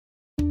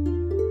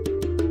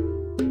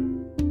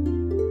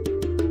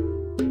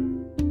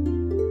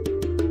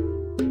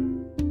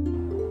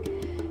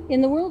In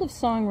the world of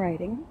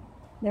songwriting,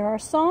 there are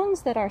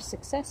songs that are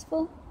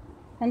successful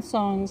and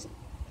songs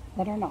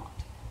that are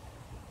not.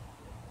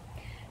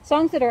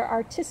 Songs that are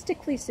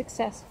artistically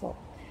successful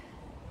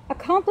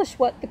accomplish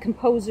what the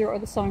composer or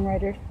the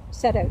songwriter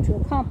set out to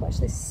accomplish.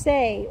 They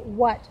say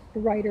what the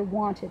writer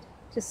wanted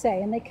to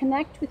say, and they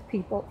connect with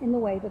people in the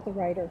way that the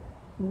writer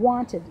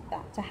wanted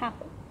that to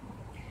happen.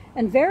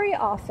 And very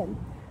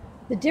often,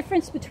 the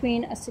difference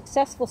between a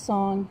successful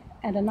song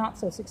and a not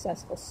so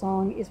successful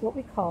song is what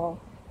we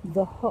call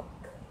the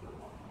hook.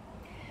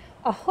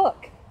 A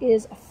hook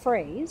is a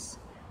phrase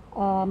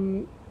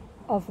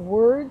of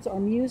words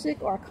or music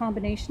or a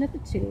combination of the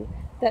two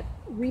that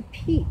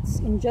repeats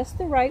in just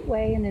the right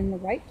way and in the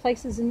right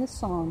places in the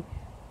song,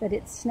 that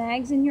it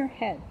snags in your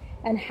head.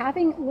 And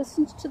having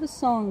listened to the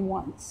song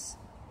once,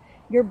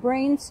 your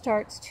brain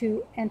starts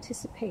to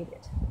anticipate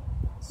it,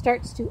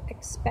 starts to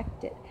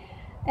expect it.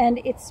 And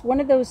it's one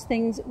of those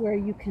things where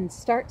you can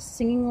start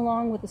singing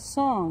along with a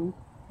song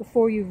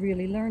before you've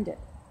really learned it,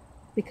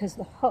 because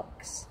the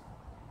hooks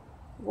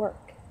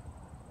work.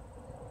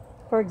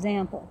 For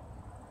example,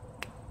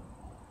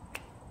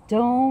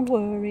 don't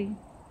worry,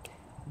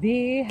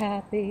 be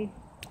happy.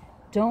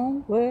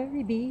 Don't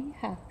worry, be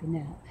happy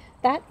now.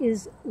 That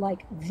is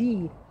like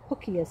the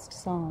hookiest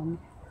song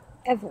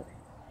ever.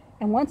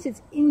 And once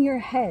it's in your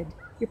head,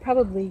 you're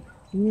probably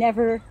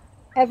never,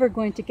 ever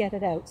going to get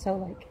it out.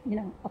 So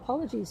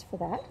apologies for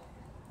that.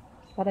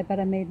 But I bet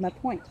I made my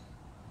point.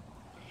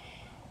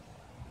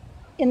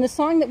 In the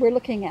song that we're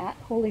looking at,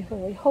 Holy,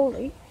 Holy,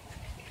 Holy,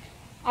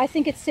 I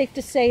think it's safe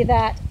to say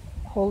that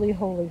Holy,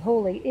 Holy,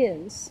 Holy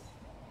is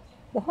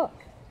the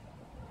hook.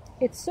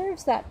 It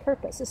serves that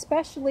purpose,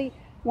 especially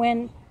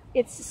when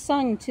it's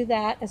sung to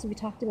that, as we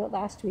talked about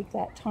last week,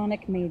 that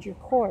tonic major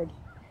chord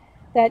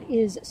that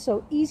is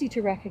so easy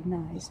to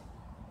recognize,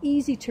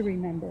 easy to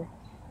remember,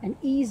 and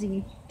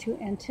easy to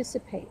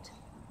anticipate.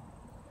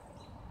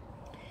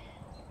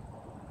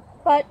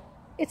 But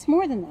it's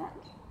more than that.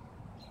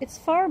 It's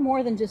far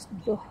more than just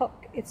the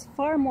hook. It's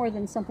far more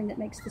than something that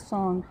makes the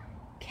song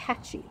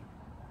catchy.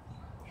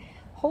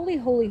 Holy,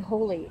 Holy,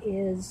 Holy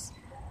is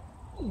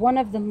one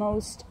of the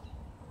most,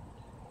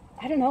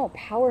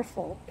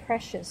 powerful,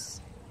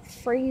 precious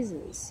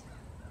phrases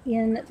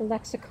in the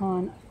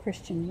lexicon of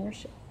Christian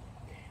worship.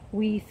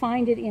 We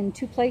find it in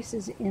two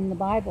places in the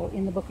Bible,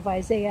 in the book of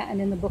Isaiah and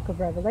in the book of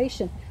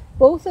Revelation,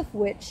 both of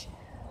which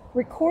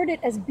record it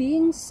as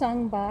being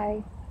sung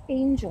by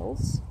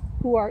angels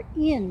who are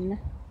in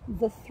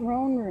the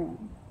throne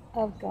room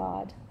of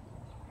God,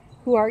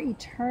 who are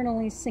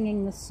eternally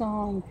singing the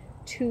song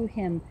to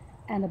him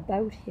and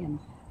about him,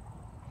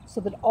 so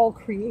that all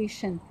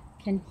creation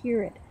can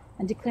hear it,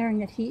 and declaring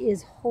that he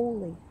is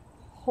holy,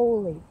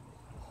 holy,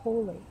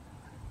 holy.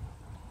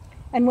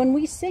 And when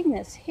we sing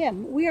this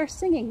hymn, we are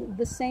singing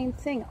the same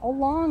thing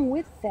along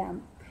with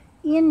them,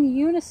 in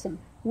unison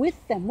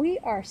with them. We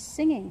are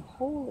singing,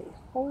 holy,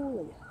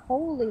 holy,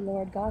 holy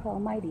Lord God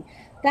Almighty.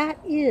 That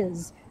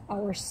is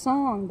our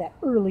song that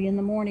early in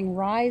the morning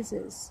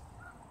rises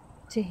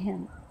to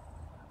him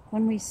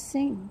when we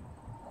sing,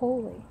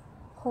 holy,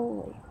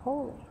 holy,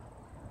 holy.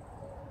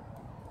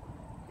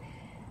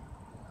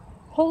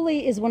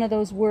 Holy is one of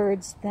those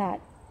words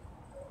that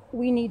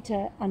we need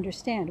to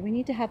understand. We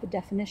need to have a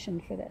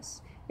definition for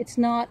this. It's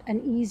not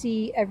an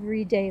easy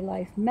everyday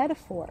life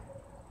metaphor,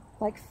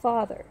 like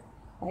Father,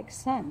 like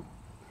Son.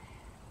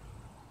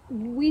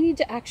 We need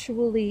to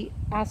actually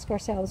ask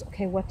ourselves,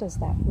 okay, what does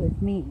that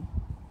word mean?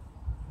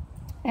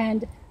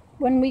 And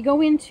when we go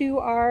into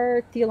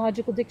our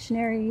theological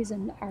dictionaries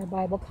and our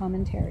Bible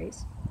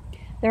commentaries,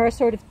 there are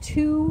sort of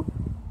two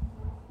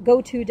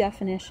go-to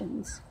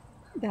definitions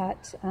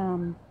that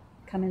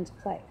come into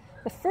play.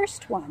 The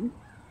first one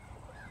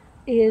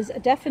is a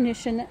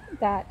definition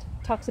that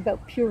talks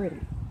about purity,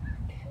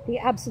 the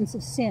absence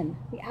of sin,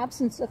 the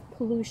absence of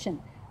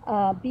pollution,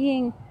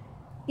 being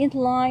in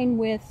line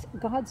with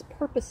God's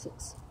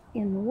purposes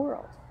in the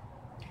world.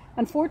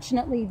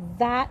 Unfortunately,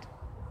 that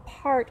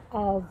part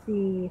of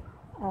the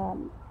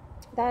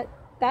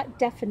that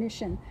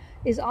definition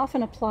is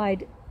often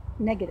applied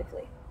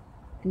negatively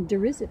and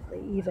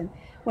derisively, even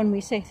when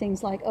we say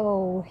things like,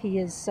 oh, he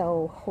is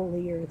so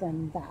holier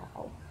than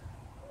thou,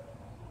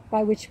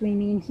 by which we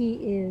mean he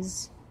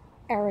is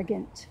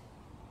arrogant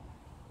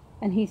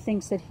and he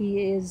thinks that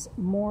he is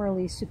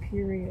morally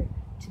superior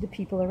to the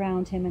people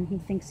around him, and he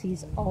thinks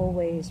he's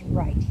always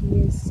right. He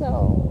is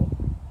so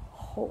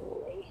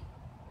holy.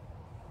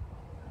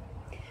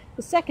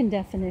 The second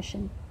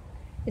definition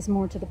is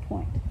more to the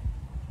point.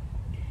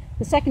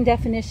 The second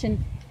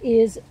definition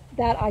is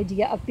that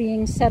idea of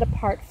being set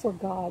apart for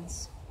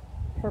God's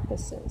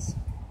purposes.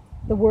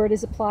 The word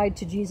is applied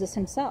to Jesus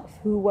himself,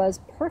 who was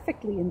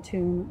perfectly in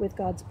tune with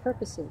God's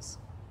purposes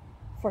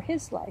for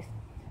his life.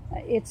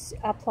 It's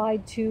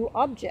applied to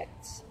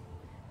objects,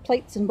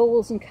 plates and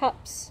bowls and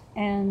cups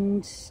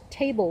and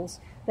tables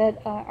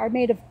that are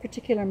made of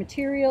particular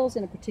materials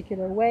in a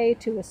particular way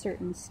to a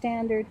certain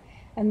standard,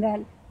 and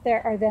then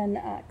there are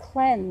then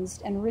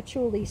cleansed and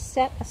ritually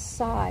set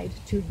aside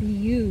to be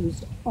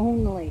used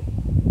only,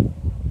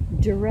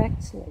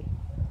 directly,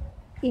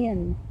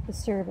 in the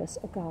service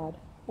of God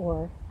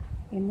or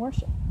in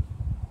worship.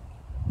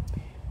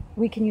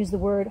 We can use the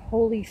word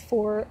holy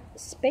for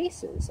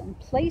spaces and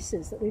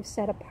places that we've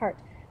set apart.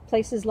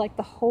 Places like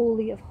the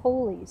Holy of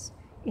Holies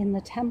in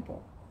the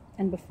temple,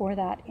 and before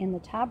that in the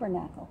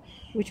tabernacle,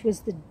 which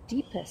was the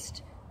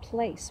deepest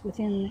place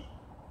within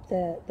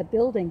the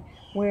building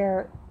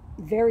where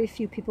very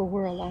few people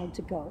were allowed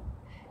to go,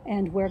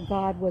 and where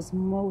God was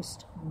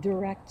most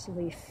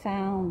directly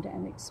found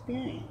and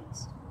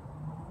experienced.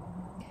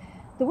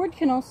 The word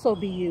can also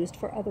be used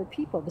for other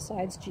people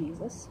besides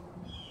Jesus.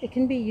 It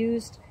can be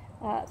used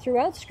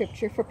throughout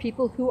Scripture for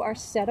people who are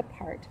set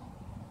apart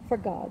for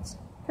God's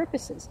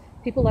purposes.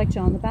 People like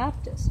John the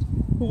Baptist,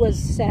 who was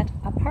set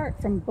apart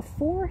from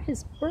before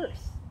his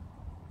birth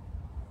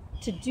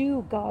to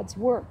do God's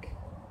work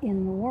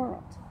in the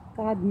world.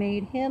 God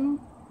made him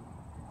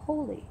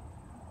holy.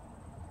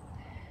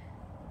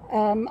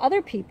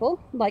 Other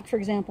people, like for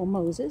example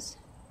Moses,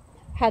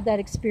 had that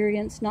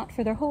experience not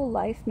for their whole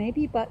life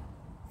maybe, but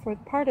for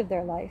part of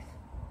their life,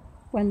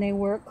 when they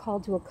were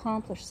called to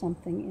accomplish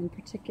something in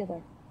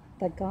particular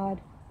that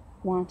God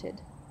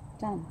wanted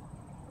done.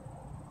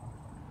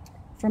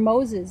 For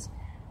Moses,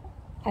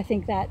 I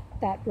think that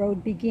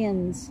road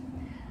begins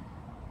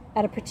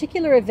at a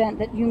particular event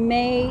that you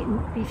may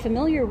be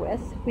familiar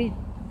with. We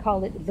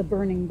call it the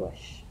burning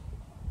bush.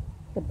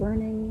 The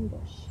burning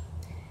bush.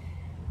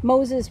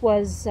 Moses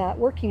was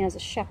working as a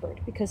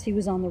shepherd because he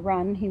was on the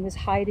run. He was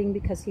hiding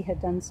because he had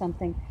done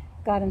something,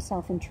 got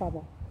himself in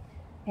trouble.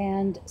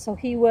 And so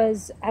he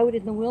was out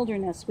in the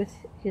wilderness with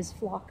his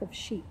flock of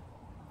sheep.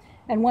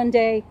 And one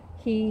day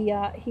he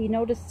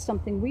noticed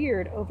something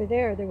weird over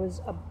there. There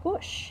was a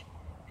bush,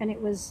 and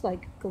it was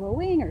like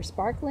glowing or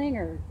sparkling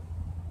or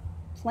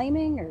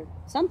flaming or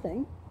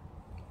something,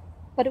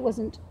 but it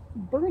wasn't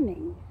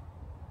burning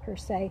per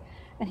se.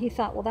 And he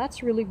thought, well,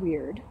 that's really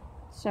weird.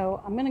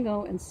 So I'm going to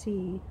go and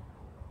see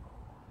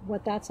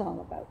what that's all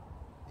about.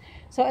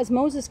 So as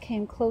Moses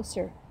came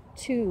closer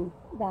to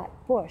that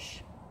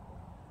bush,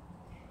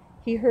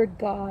 he heard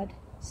God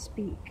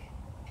speak.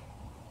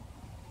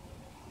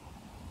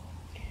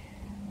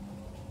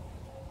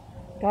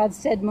 God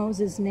said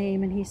Moses'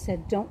 name, and he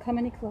said, "Don't come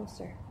any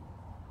closer.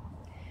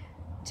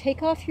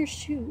 Take off your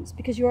shoes,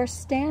 because you are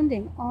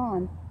standing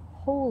on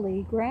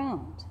holy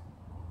ground.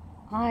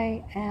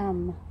 I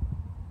am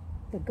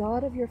the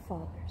God of your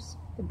fathers,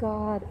 the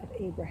God of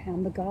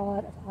Abraham, the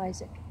God of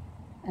Isaac,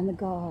 and the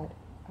God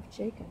of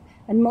Jacob."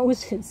 And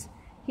Moses,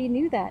 he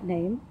knew that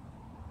name.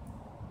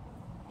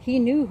 He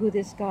knew who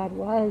this God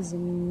was,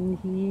 and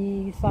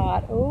he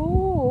thought,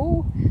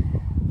 oh,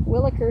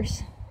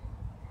 willikers.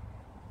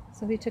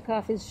 So he took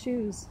off his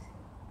shoes,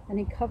 and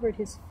he covered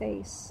his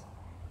face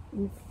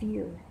in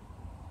fear.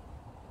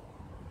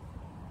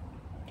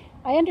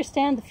 I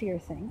understand the fear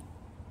thing.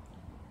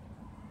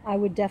 I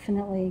would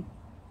definitely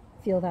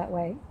feel that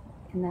way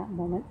in that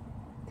moment.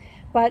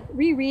 But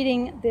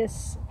rereading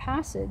this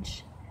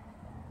passage,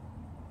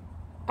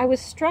 I was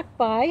struck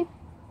by,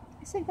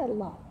 I say that a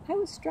lot, I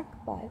was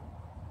struck by,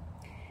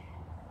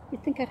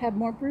 you'd think I'd have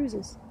more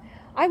bruises.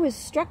 I was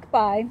struck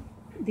by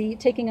the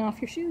taking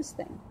off your shoes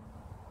thing.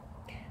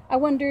 I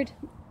wondered,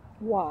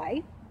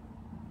 why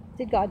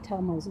did God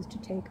tell Moses to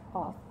take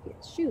off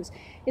his shoes?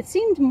 It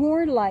seemed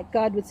more like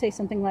God would say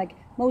something like,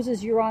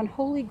 Moses, you're on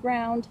holy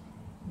ground,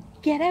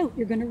 get out,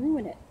 you're going to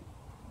ruin it.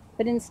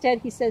 But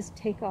instead he says,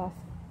 take off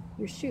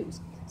your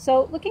shoes.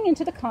 So looking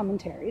into the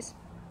commentaries,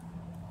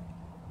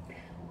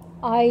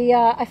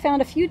 I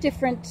found a few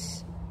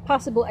different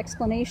possible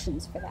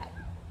explanations for that.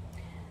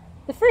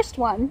 The first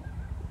one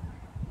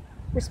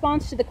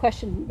responds to the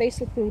question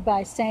basically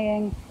by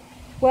saying,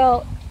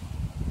 well,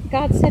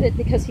 God said it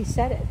because he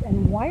said it.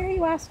 And why are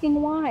you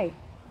asking why?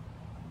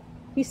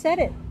 He said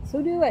it,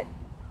 so do it.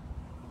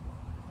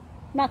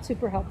 Not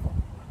super helpful.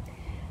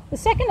 The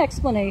second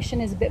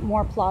explanation is a bit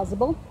more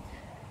plausible.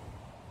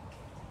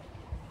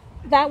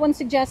 That one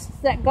suggests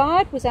that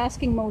God was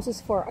asking Moses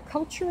for a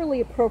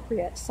culturally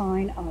appropriate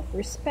sign of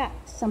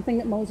respect, something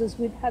that Moses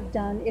would have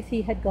done if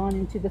he had gone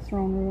into the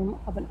throne room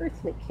of an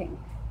earthly king.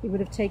 He would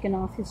have taken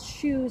off his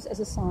shoes as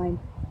a sign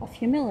of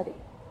humility.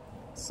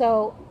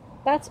 So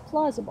that's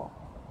plausible.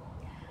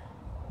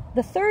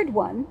 The third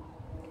one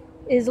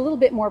is a little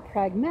bit more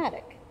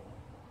pragmatic.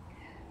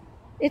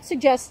 It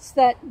suggests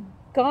that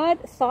God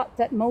thought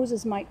that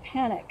Moses might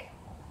panic,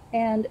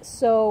 and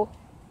so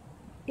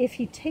if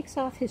he takes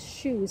off his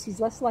shoes, he's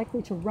less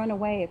likely to run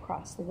away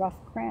across the rough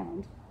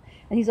ground,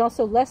 and he's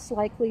also less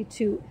likely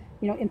to,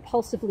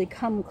 impulsively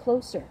come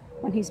closer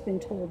when he's been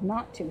told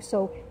not to.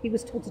 So he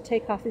was told to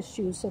take off his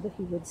shoes so that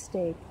he would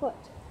stay put.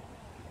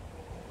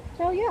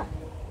 So yeah,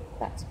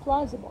 that's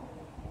plausible.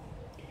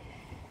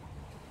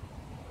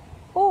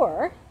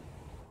 Or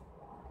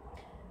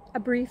a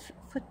brief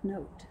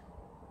footnote.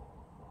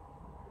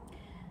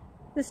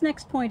 This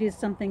next point is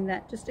something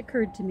that just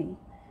occurred to me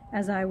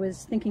as I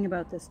was thinking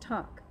about this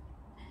talk.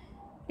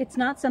 It's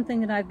not something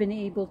that I've been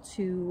able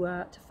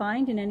to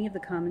find in any of the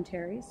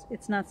commentaries.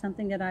 It's not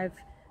something that I've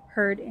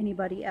heard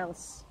anybody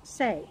else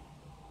say.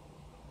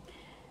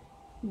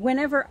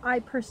 whenever I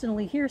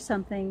personally hear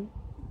something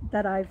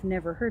that I've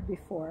never heard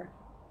before,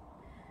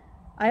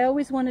 I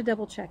always want to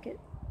double check it.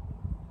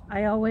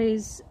 I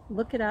always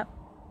look it up.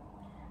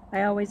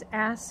 I always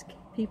ask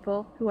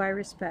people who I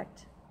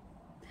respect.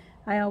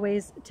 I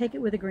always take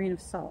it with a grain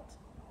of salt.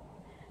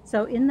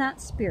 So in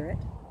that spirit,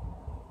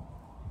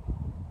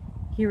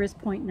 here is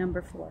point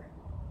number 4.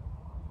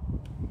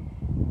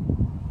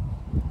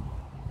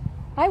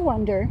 I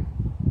wonder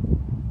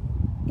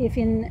if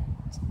in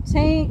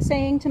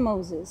saying to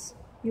Moses,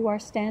 "You are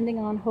standing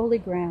on holy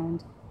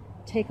ground,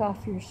 take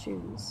off your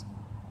shoes,"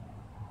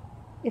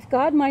 if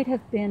God might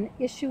have been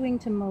issuing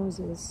to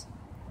Moses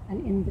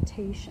an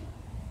invitation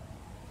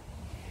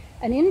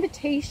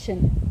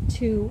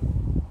to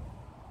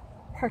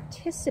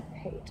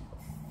participate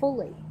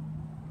fully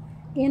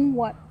in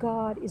what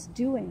God is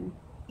doing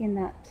in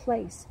that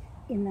place,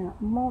 in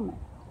that moment,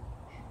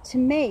 to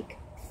make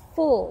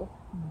full,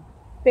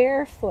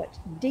 barefoot,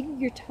 dig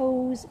your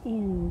toes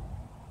in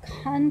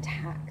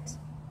contact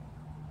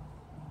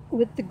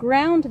with the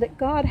ground that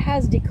God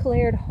has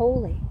declared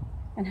holy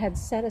and had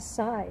set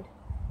aside,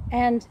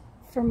 and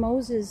for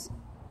Moses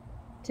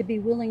to be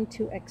willing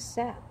to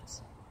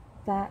accept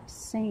that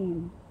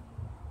same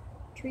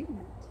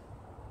treatment.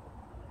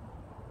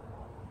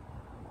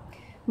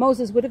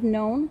 Moses would have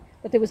known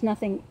that there was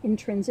nothing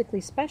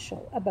intrinsically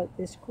special about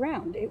this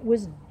ground. It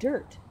was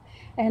dirt,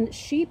 and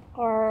sheep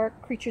are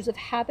creatures of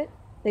habit.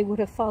 They would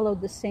have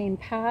followed the same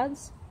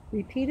paths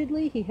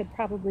repeatedly. He had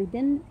probably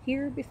been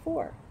here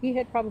before. He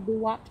had probably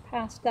walked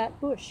past that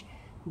bush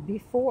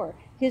before.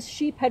 His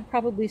sheep had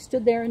probably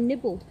stood there and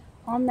nibbled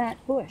on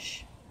that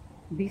bush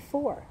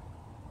before.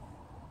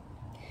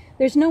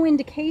 There's no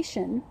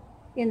indication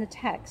in the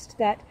text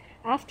that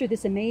after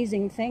this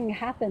amazing thing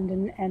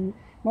happened and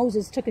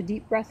Moses took a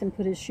deep breath and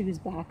put his shoes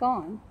back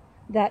on,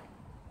 that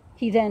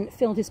he then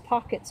filled his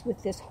pockets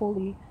with this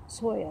holy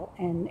soil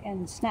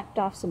and snapped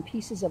off some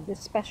pieces of this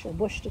special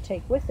bush to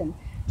take with him,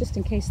 just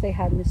in case they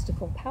had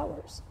mystical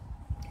powers.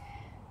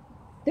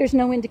 There's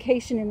no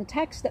indication in the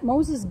text that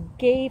Moses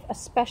gave a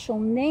special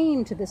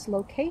name to this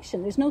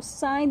location. There's no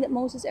sign that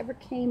Moses ever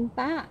came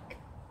back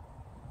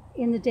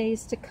in the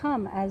days to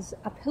come as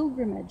a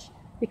pilgrimage,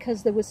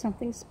 because there was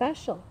something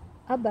special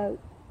about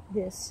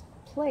this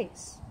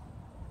place.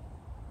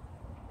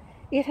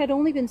 It had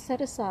only been set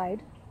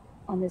aside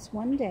on this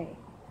one day,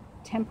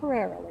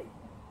 temporarily,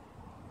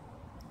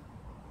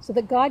 so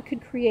that God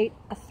could create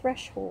a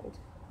threshold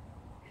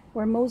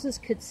where Moses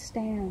could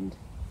stand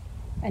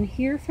and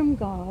hear from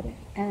God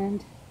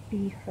and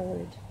be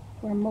heard,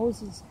 where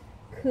Moses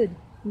could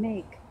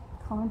make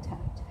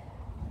contact.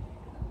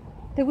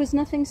 There was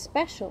nothing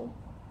special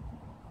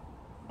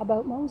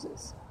about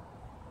Moses,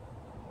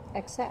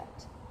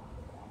 except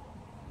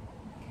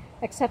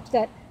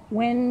that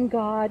when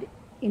God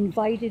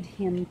invited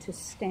him to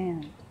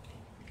stand,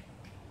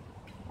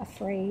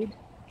 afraid,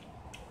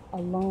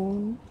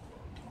 alone,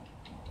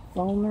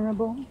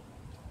 vulnerable,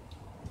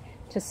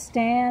 to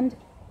stand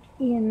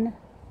in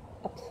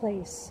a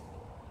place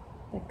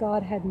that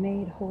God had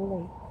made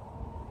holy,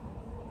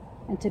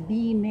 and to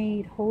be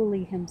made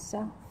holy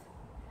himself,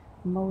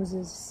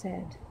 Moses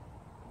said,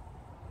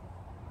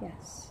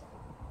 yes.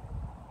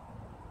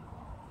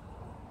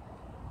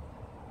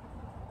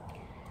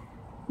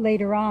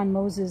 Later on,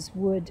 Moses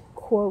would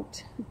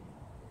quote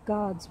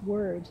God's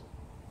word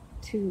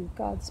to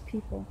God's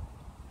people,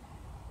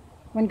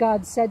 when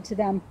God said to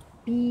them,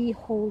 "Be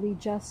holy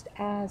just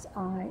as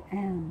I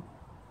am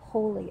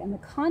holy." And the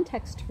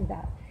context for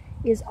that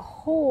is a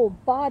whole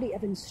body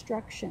of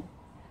instruction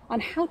on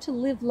how to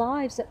live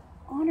lives that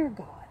honor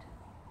God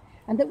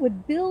and that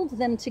would build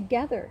them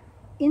together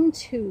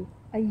into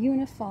a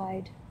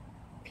unified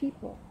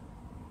people.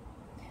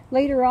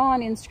 Later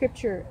on in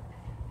Scripture,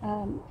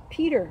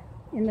 Peter,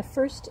 in the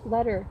first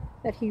letter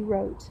that he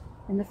wrote,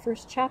 in the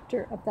first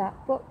chapter of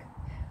that book,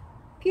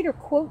 Peter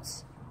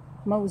quotes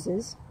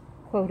Moses,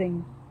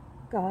 quoting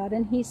God,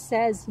 and he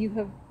says,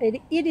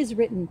 it is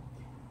written,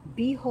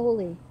 "Be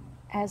holy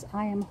as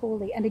I am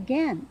holy." And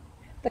again,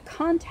 the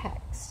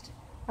context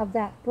of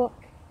that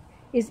book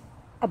is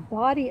a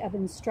body of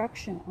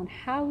instruction on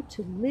how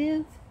to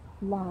live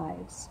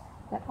lives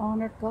that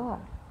honor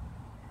God.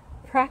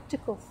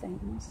 Practical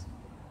things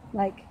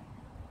like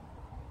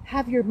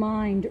have your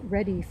mind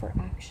ready for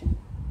action.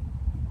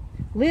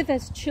 Live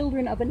as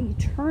children of an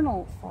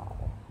eternal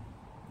Father.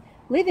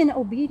 Live in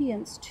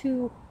obedience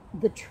to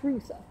the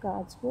truth of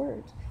God's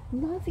word.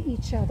 Love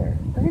each other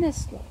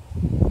earnestly.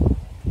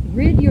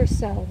 Rid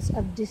yourselves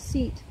of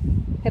deceit,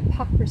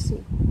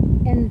 hypocrisy,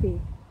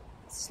 envy,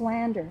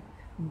 slander.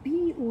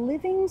 Be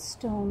living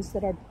stones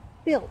that are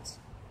built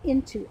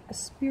into a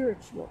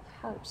spiritual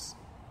house.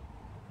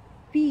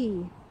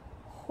 Be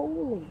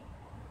holy,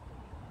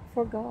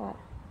 for God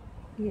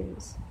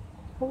is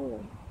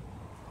holy.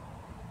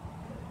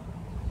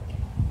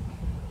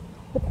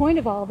 The point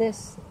of all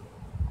this,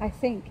 I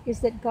think,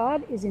 is that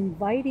God is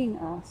inviting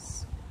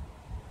us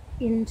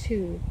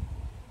into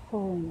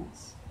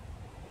holiness.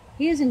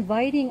 He is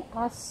inviting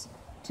us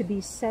to be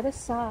set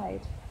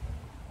aside,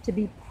 to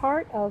be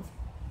part of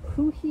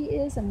who he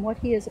is and what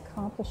he is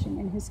accomplishing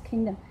in his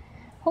kingdom.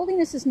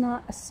 Holiness is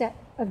not a set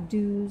of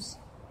do's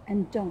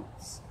and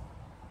don'ts.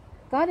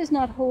 God is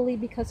not holy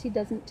because he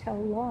doesn't tell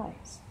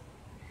lies.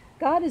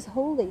 God is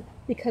holy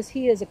because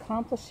he is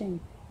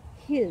accomplishing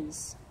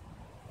his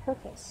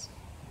purpose.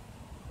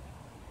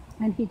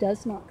 And he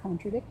does not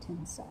contradict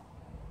himself.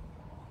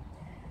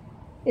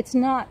 It's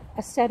not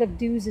a set of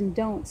do's and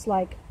don'ts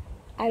like,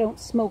 I don't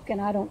smoke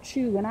and I don't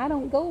chew and I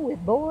don't go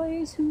with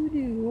boys who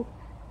do.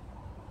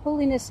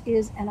 Holiness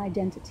is an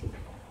identity.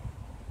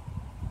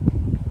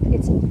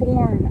 It's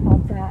born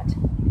of that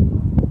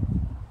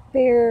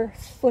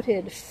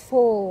bare-footed,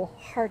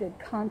 full-hearted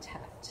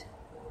contact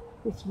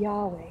with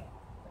Yahweh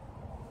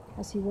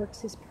as he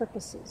works his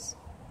purposes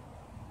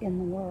in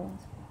the world.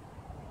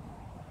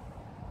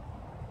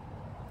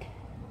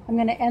 I'm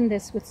going to end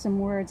this with some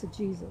words of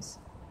Jesus.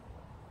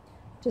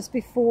 Just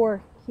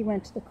before he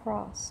went to the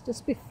cross,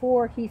 just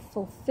before he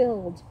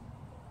fulfilled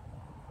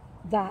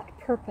that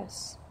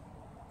purpose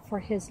for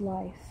his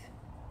life,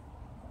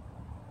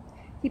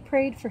 he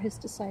prayed for his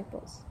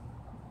disciples.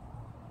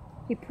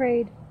 He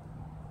prayed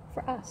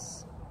for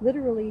us,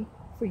 literally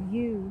for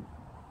you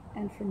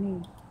and for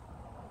me.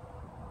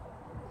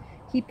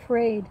 He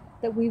prayed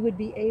that we would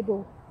be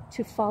able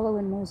to follow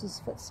in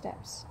Moses'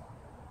 footsteps,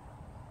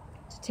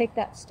 to take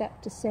that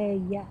step to say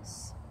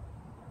yes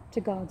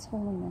to God's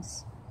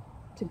holiness,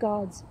 to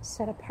God's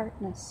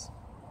set-apartness,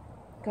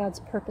 God's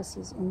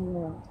purposes in the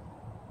world.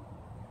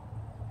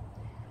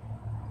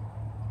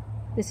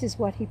 This is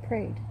what he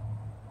prayed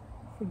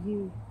for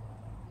you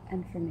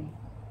and for me.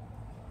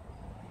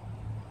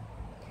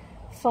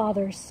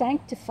 Father,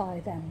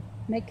 sanctify them,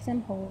 make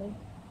them holy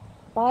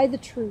by the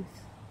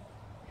truth.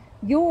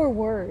 Your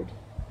word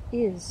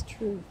is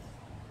truth.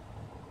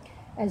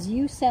 As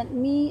you sent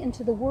me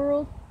into the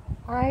world,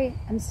 I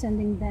am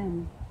sending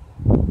them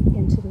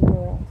into the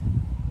world.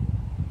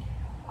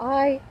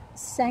 I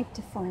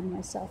sanctify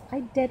myself.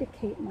 I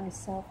dedicate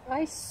myself.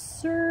 I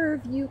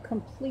serve you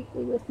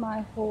completely with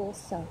my whole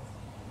self.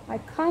 I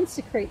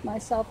consecrate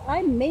myself.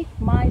 I make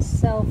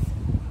myself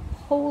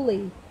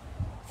holy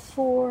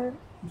for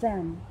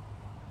them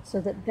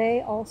so that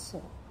they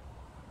also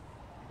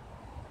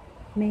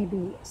may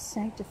be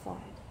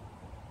sanctified,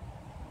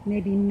 may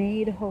be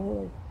made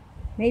holy,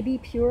 may be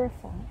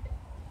purified,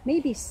 may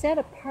be set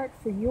apart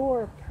for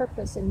your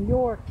purpose and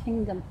your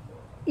kingdom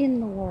in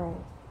the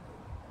world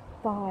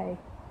by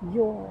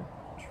your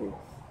truth.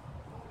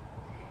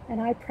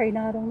 And I pray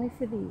not only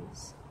for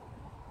these,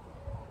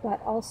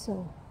 but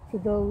also for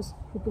those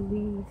who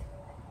believe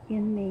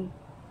in me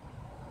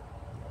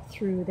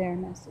through their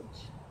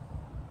message.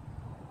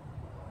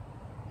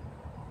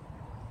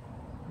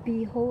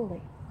 Be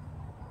holy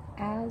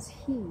as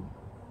he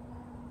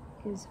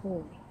is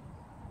holy.